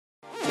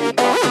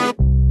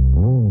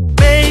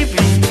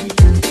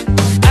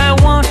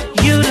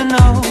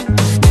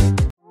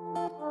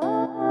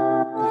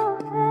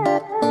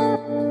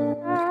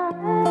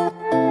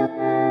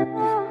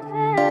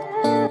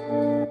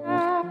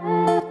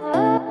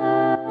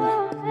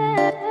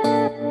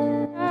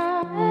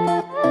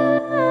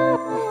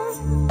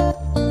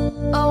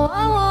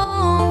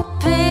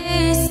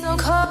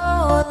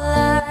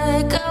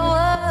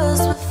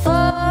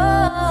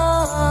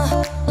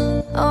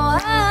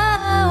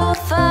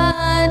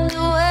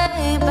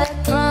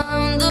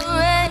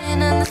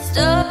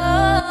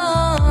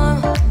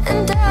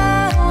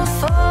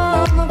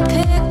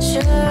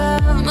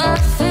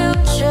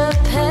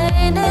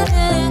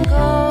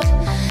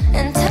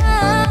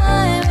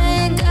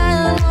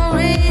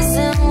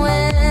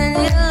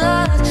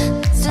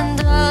lost and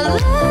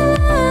alone.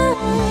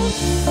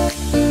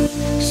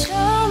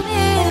 Show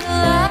me the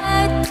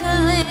light to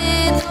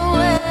lead the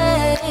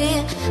way.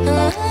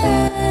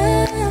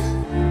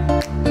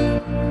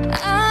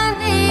 I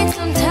need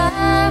some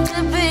time to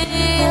be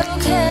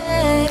okay.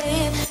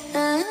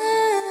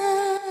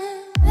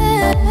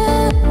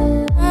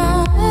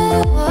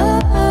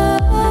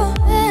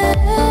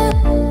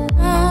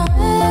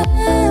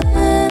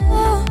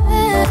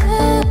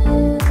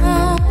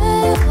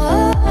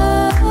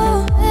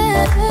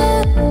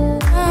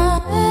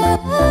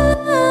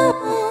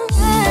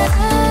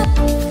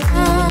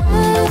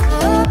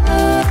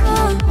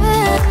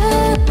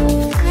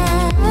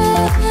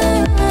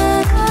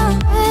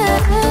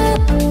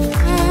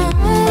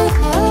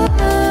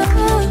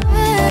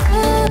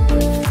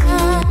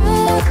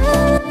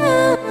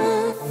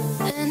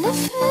 And it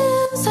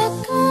feels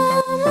like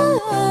I'm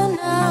alone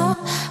now.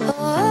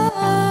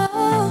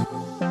 Oh,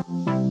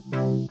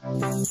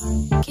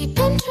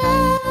 keeping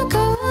track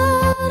of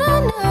what I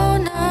know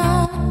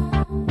now.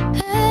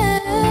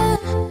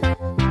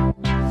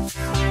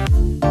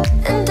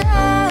 And I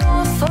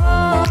will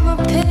form a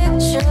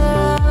picture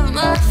of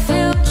my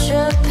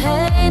future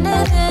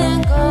painted in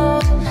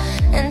gold.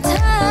 And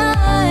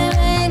time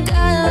ain't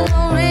got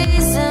no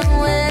reason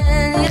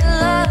when you're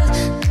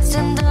lost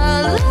and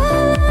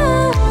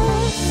alone.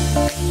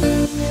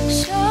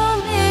 Show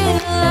me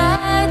the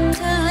light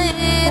to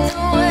lead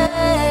the way.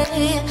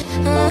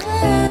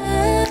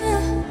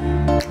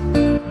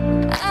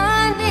 I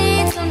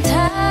need some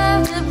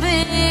time to be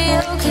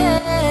okay.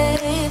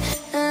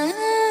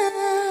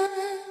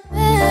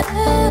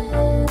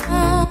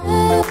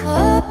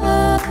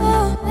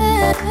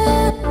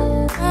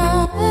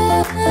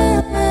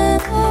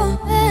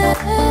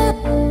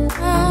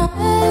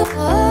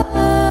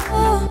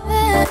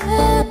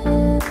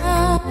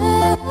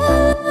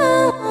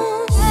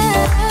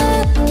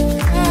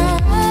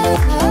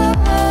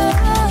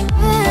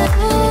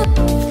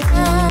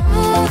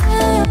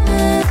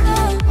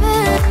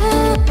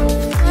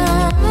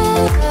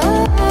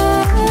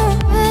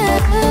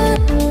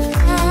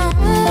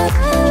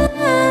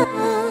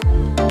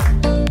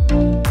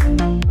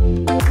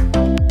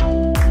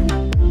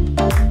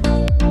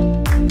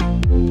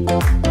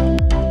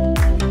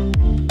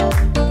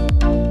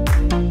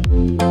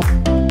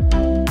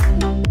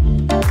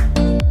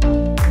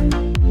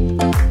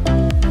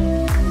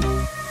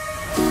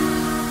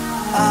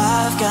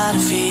 I've got a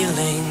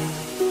feeling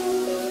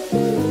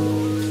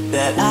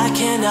that I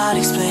cannot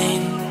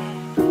explain.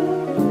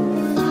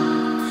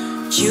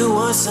 You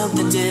want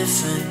something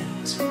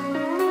different,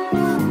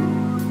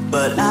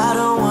 but I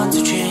don't want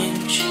to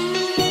change.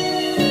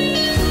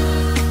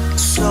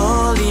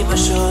 Slowly but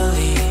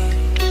surely,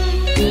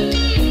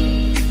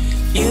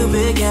 you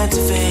began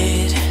to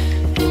fade.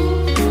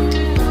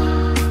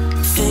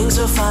 Things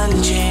were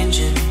finally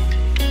changing,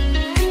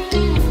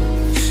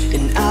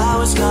 and I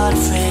was not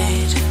afraid.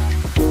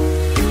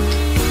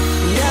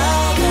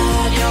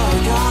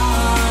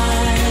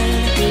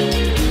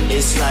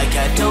 It's like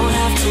I don't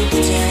have to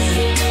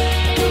pretend.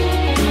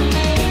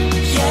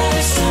 Yeah,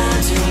 it's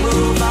time to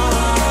move on.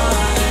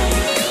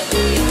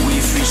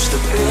 We've reached the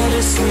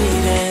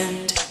bittersweet end.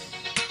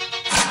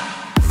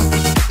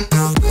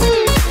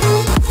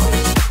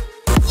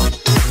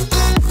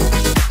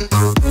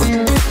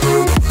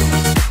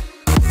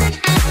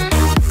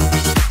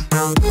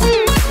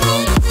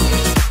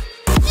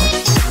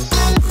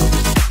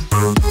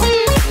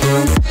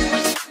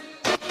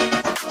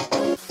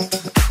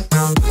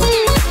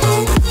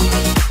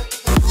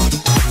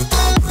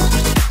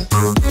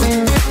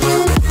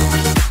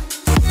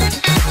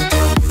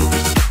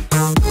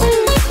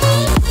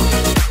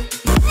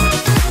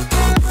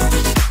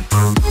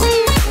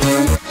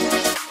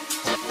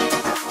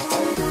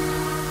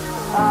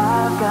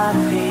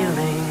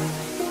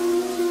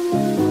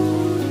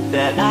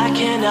 That I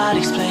cannot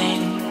explain.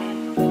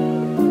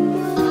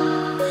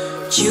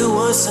 You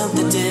want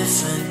something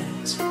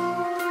different,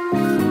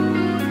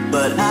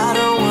 but I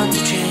don't want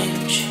to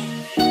change.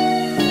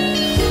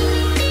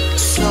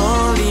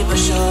 Slowly but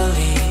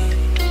surely,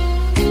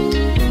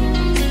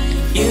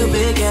 you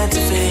began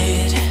to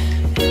fade.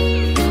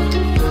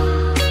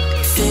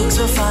 Things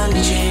were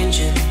finally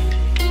changing,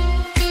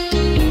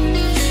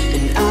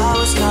 and I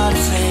was not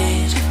afraid.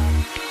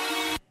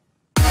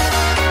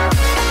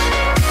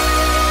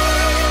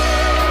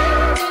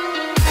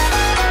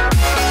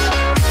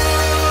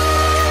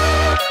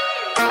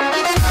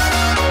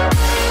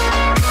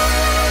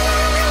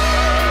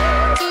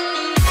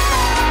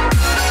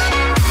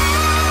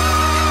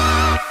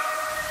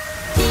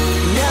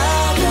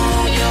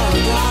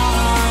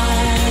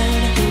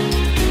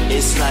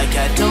 It's like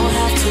I don't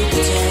have to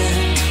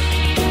pretend.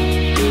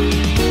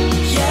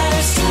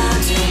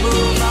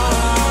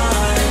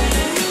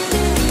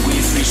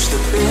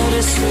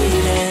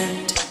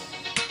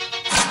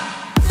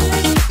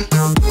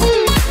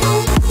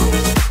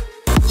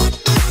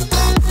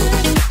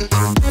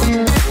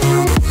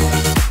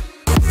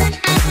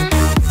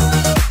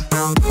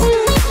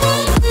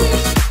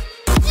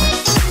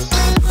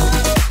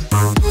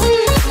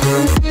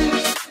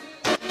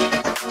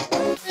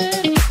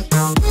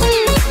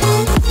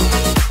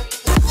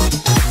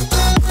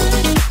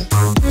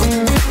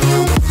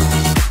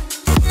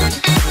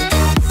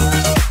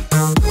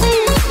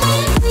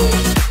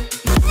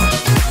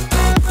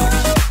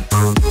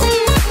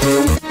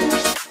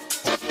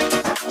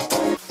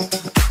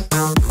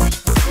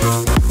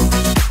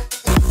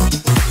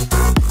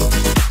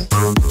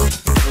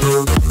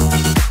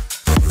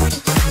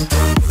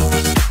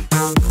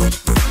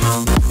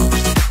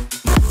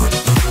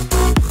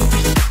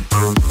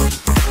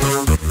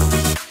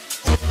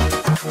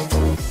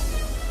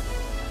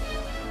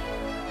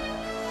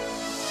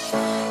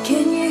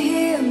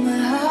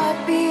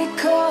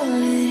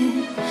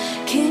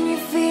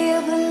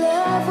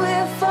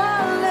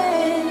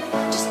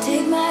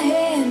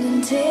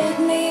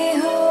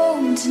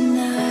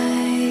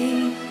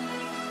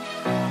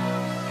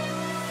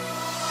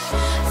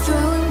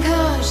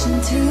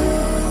 do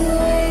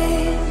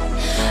it.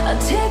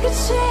 I'll take a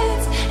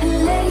chance and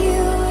let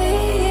you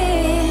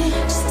in.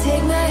 Just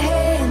take my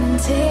hand and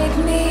take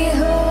me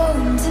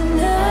home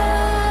tonight.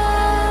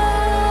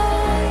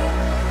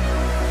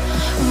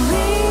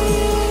 We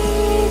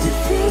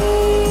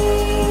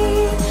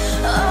defeat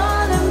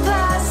all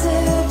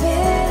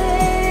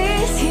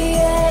impossibilities.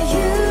 Yeah,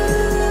 you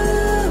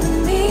and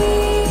me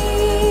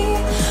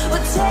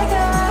will take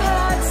our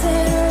hearts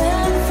and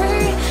run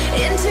free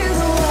into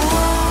the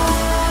wild.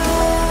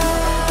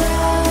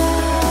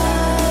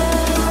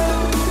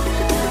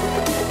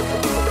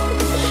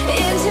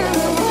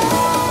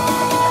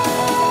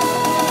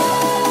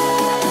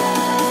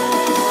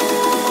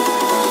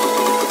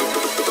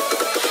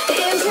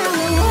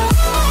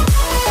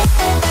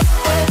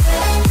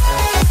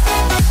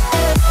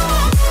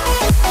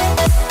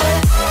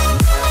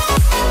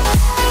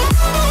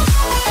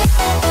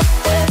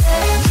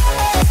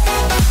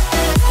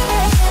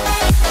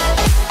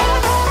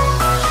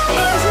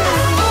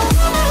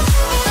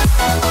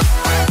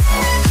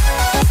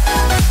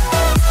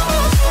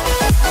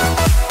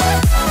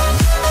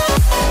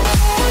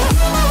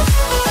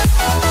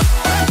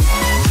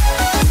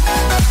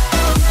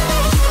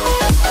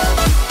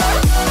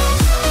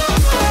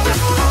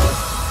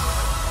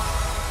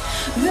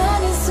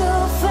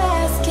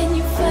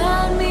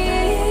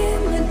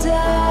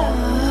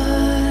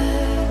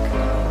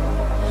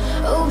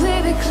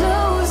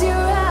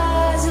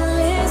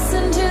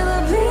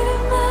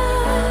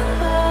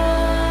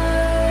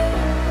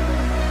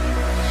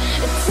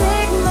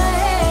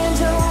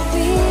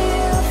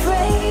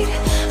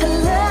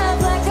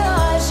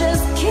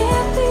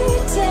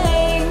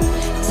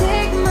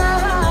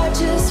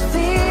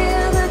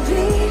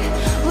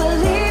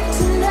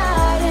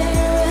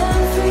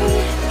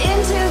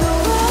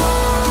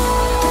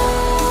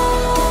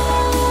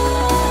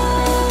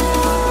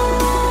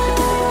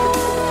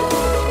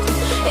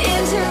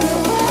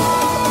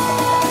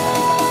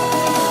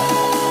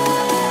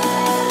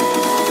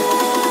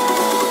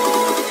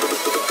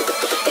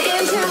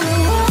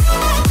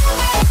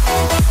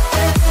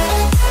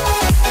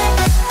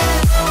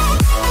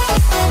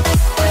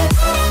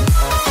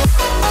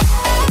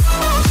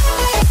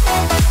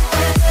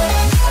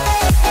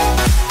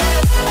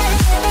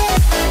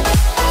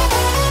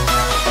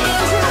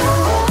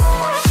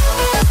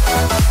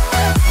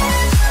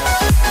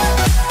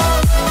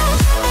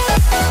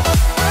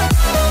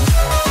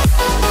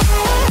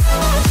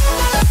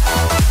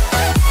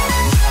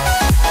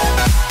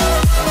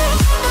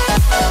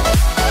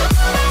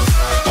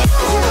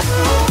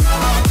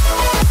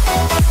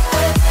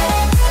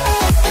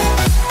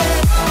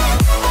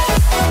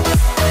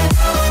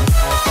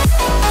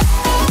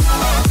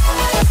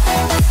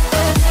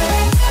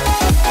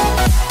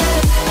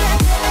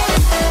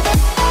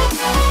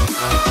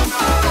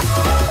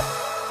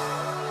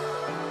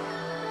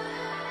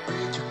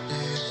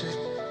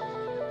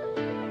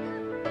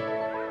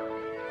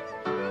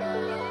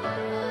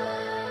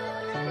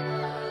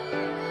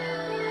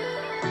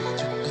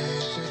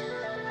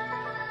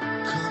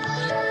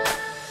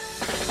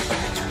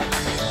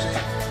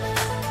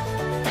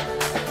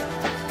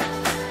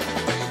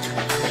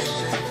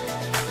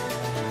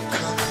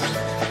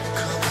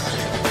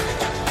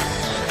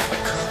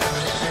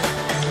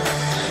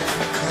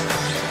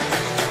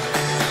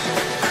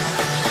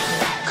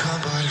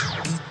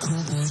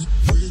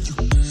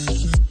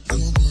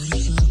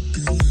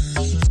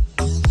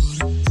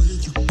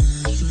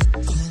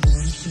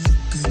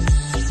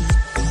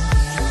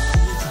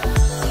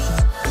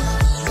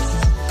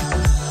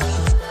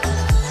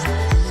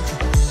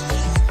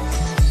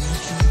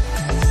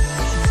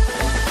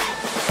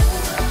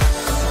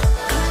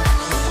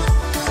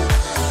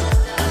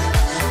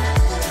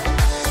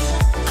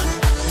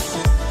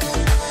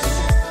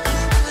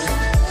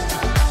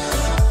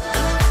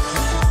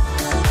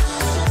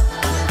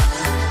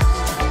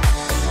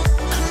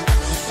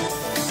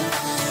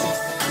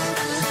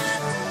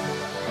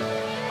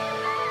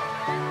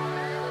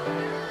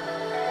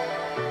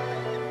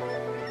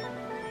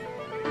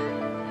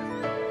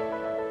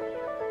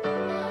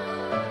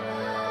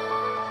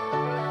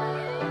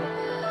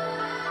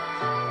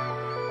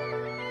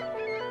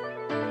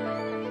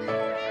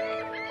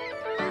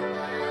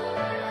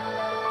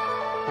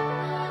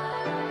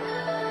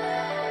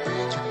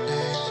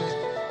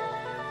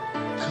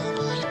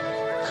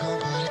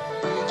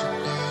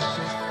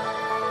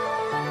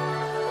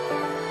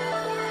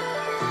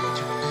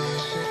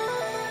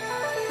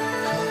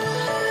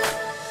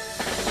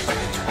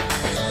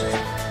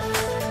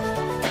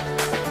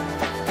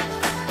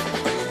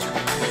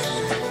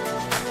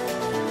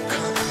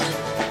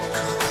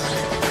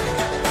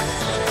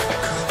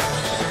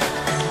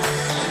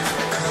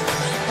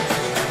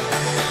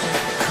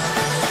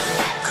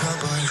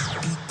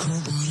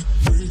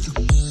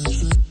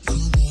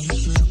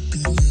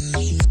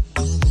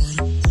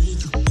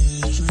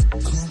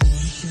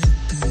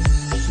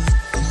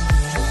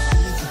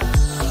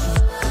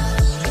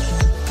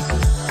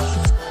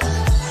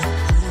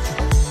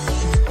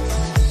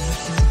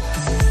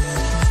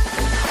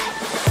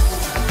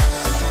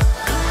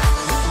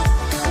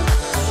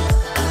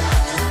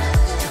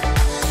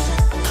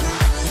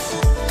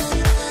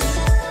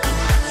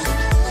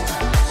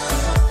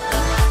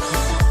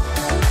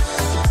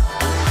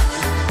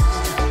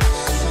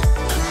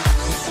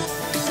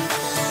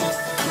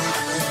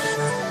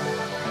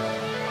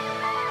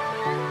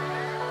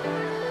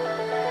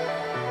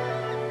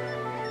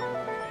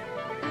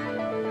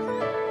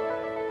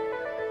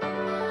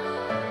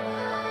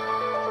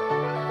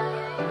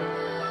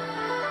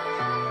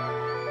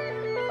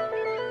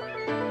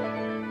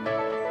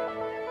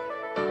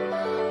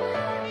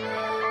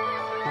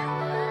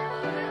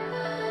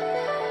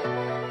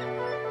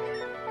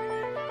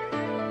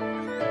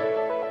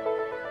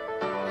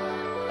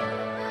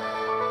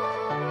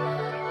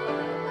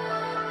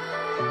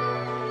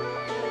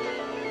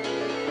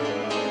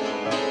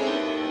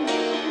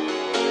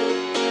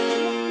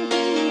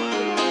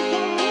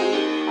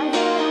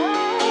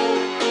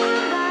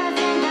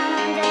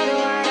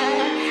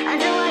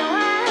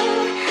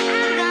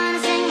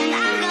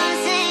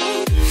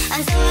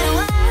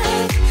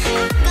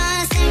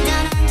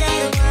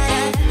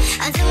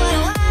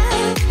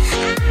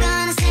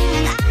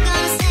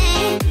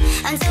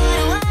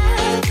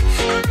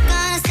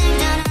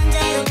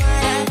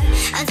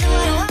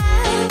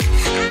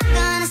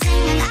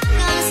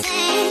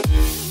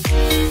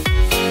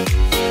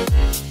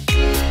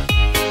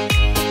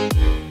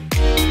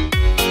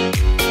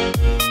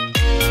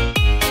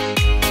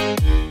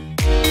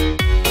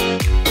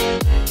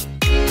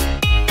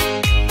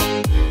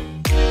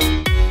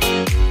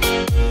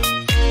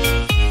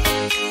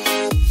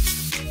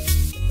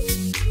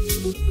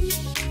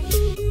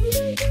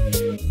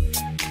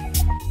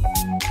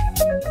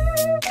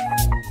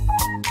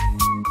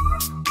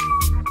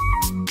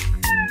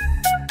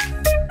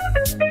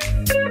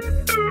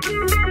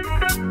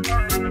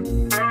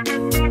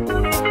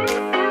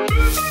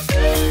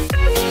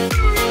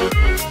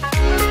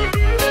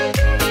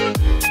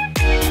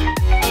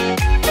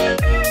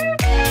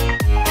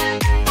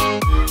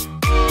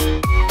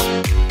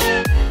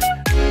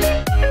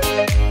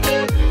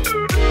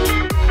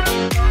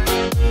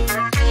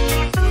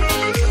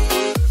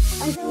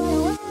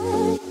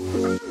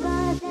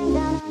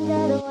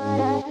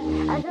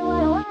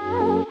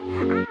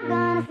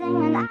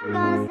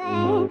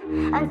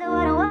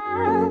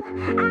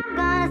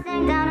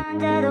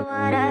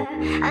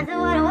 Wonder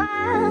what a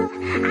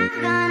world